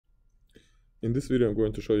In this video, I'm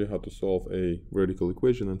going to show you how to solve a radical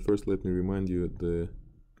equation, and first let me remind you the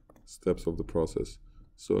steps of the process.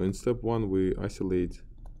 So in step 1, we isolate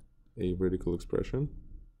a radical expression.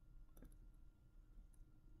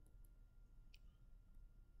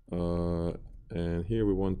 And here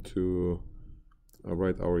we want to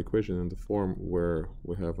write our equation in the form where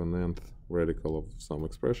we have an nth radical of some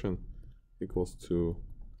expression equals to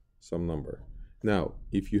some number. Now,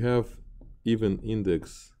 if you have even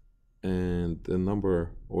index and the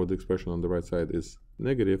number or the expression on the right side is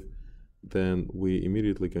negative, then we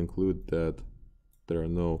immediately conclude that there are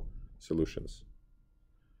no solutions.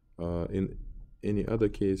 In any other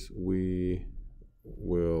case, we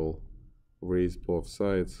will raise both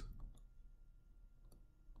sides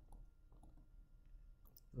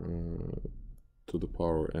to the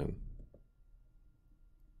power n.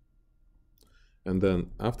 And then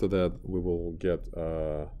after that, we will get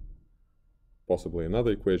possibly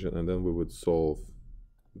another equation, and then we would solve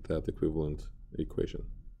that equivalent equation.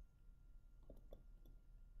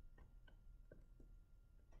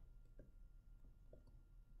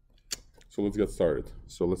 So let's get started.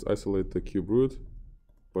 So let's isolate the cube root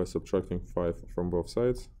by subtracting 5 from both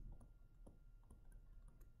sides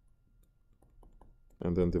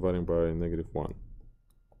and then dividing by -1.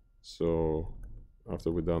 So after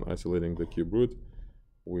we're done isolating the cube root,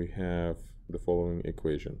 we have the following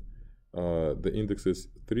equation. The index is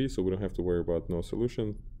 3, so we don't have to worry about no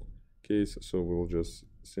solution case, so we'll just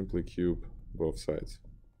simply cube both sides.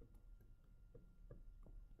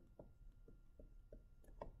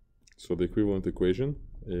 So the equivalent equation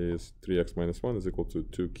is 3x minus 1 is equal to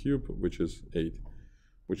 2 cubed, which is 8,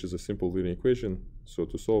 which is a simple linear equation. So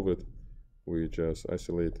to solve it, we just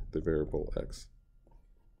isolate the variable x.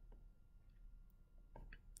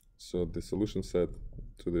 So the solution set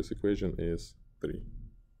to this equation is 3.